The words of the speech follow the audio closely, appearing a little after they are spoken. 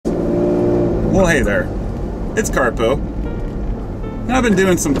Well, hey there. It's Carpo. And I've been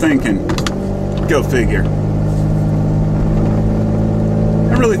doing some thinking. Go figure.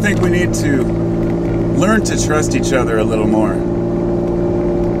 I really think we need to learn to trust each other a little more.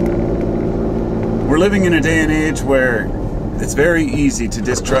 We're living in a day and age where it's very easy to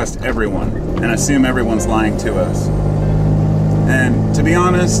distrust everyone and assume everyone's lying to us. And to be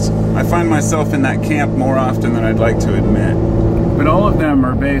honest, I find myself in that camp more often than I'd like to admit. But all of them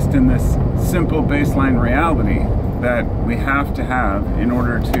are based in this simple baseline reality that we have to have in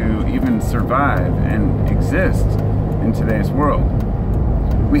order to even survive and exist in today's world.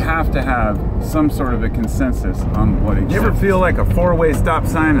 We have to have some sort of a consensus on what exists. You ever feel like a four-way stop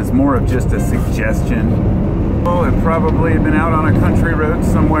sign is more of just a suggestion? Well, have probably been out on a country road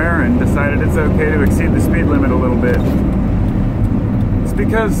somewhere and decided it's okay to exceed the speed limit a little bit. It's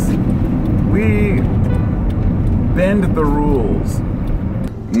because we bend the rules.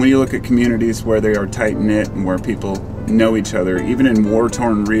 When you look at communities where they are tight-knit and where people know each other, even in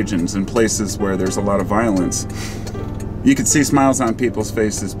war-torn regions and places where there's a lot of violence, you can see smiles on people's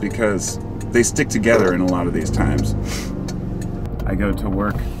faces because they stick together in a lot of these times. I go to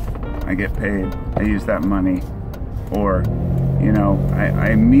work, I get paid, I use that money, or, you know,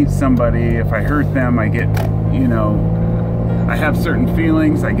 I meet somebody, if I hurt them, I get, you know, I have certain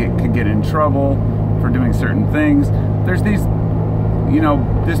feelings, I could get in trouble for doing certain things. There's these, you know,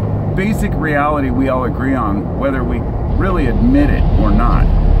 this basic reality we all agree on, whether we really admit it or not.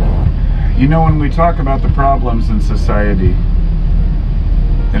 You know, when we talk about the problems in society,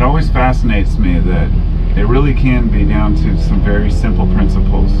 it always fascinates me that it really can be down to some very simple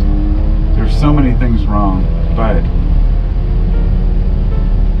principles. There's so many things wrong, but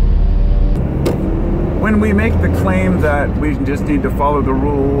when we make the claim that we just need to follow the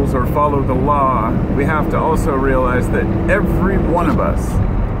rules or follow the law, we have to also realize that every one of us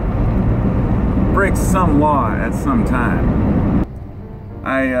breaks some law at some time.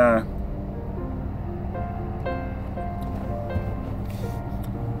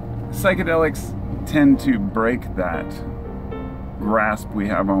 Psychedelics tend to break that grasp we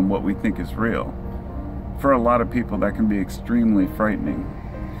have on what we think is real. For a lot of people, that can be extremely frightening.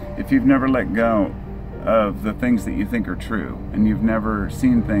 If you've never let go of the things that you think are true, and you've never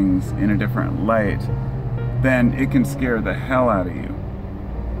seen things in a different light, then it can scare the hell out of you.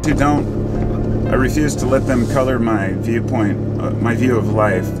 I refuse to let them color my viewpoint, my view of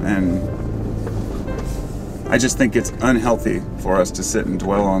life, and I just think it's unhealthy for us to sit and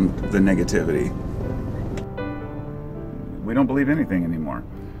dwell on the negativity. We don't believe anything anymore,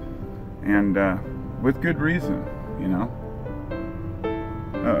 and with good reason, you know.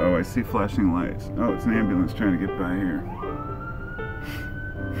 Uh-oh, I see flashing lights. Oh, it's an ambulance trying to get by here.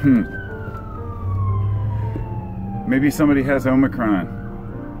 Maybe somebody has Omicron.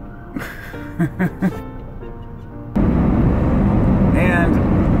 And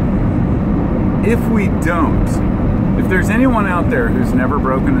if we don't, if there's anyone out there who's never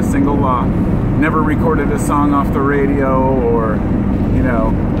broken a single law, never recorded a song off the radio, or, you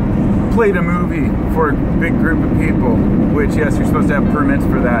know, played a movie for a big group of people, which, yes, you're supposed to have permits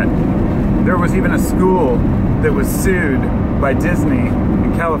for that. There was even a school that was sued by Disney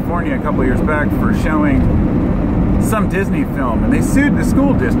in California a couple years back for showing some Disney film, and they sued the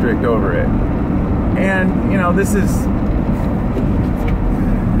school district over it. And, you know, this is...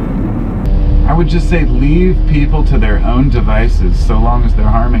 I would just say leave people to their own devices so long as they're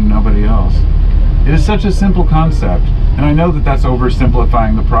harming nobody else. It is such a simple concept, and I know that that's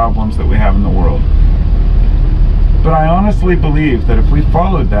oversimplifying the problems that we have in the world. But I honestly believe that if we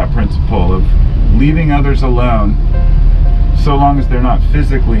followed that principle of leaving others alone so long as they're not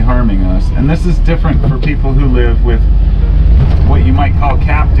physically harming us, and this is different for people who live with what you might call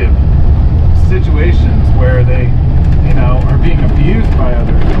captive situations where they, you know, are being abused by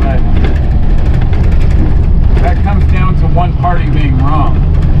others, but that comes down to one party being wrong,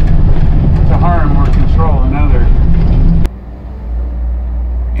 to harm or control another.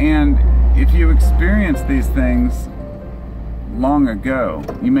 And if you experience these things long ago,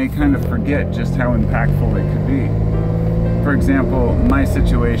 you may kind of forget just how impactful they could be. For example, my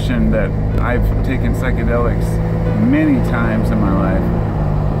situation, that I've taken psychedelics many times in my life,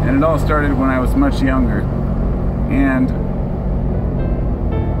 and it all started when I was much younger, and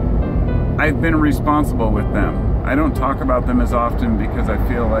I've been responsible with them. I don't talk about them as often because I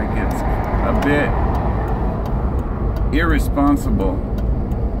feel like it's a bit irresponsible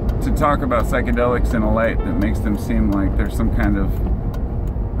to talk about psychedelics in a light that makes them seem like there's some kind of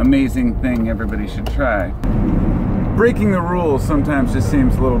amazing thing everybody should try. Breaking the rules sometimes just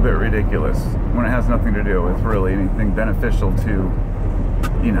seems a little bit ridiculous when it has nothing to do with really anything beneficial to,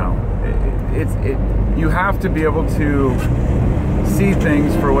 you know, you have to be able to see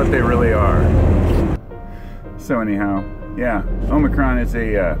things for what they really are. So anyhow, yeah, Omicron is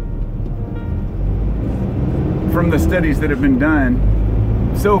from the studies that have been done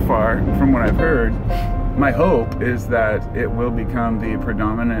so far, from what I've heard, my hope is that it will become the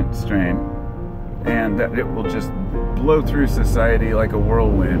predominant strain and that it will just blow through society like a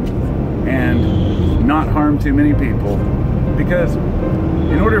whirlwind and not harm too many people. Because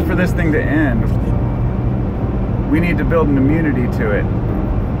in order for this thing to end, we need to build an immunity to it.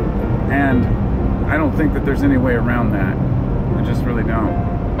 And I don't think that there's any way around that. I just really don't.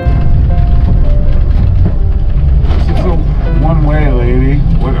 This is a one-way, lady.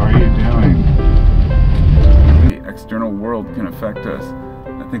 What are you doing? The external world can affect us.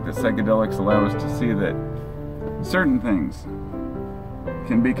 I think that psychedelics allow us to see that certain things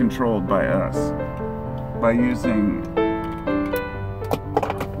can be controlled by us by using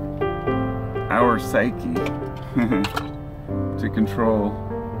our psyche to control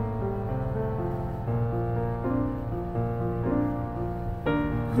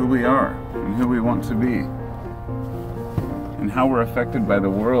who we are and who we want to be and how we're affected by the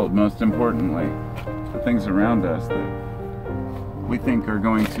world, most importantly, the things around us that we think are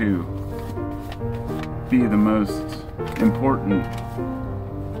going to be the most important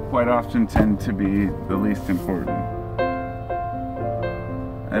quite often tend to be the least important.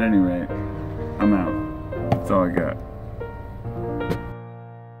 At any rate, I'm out. That's all I got.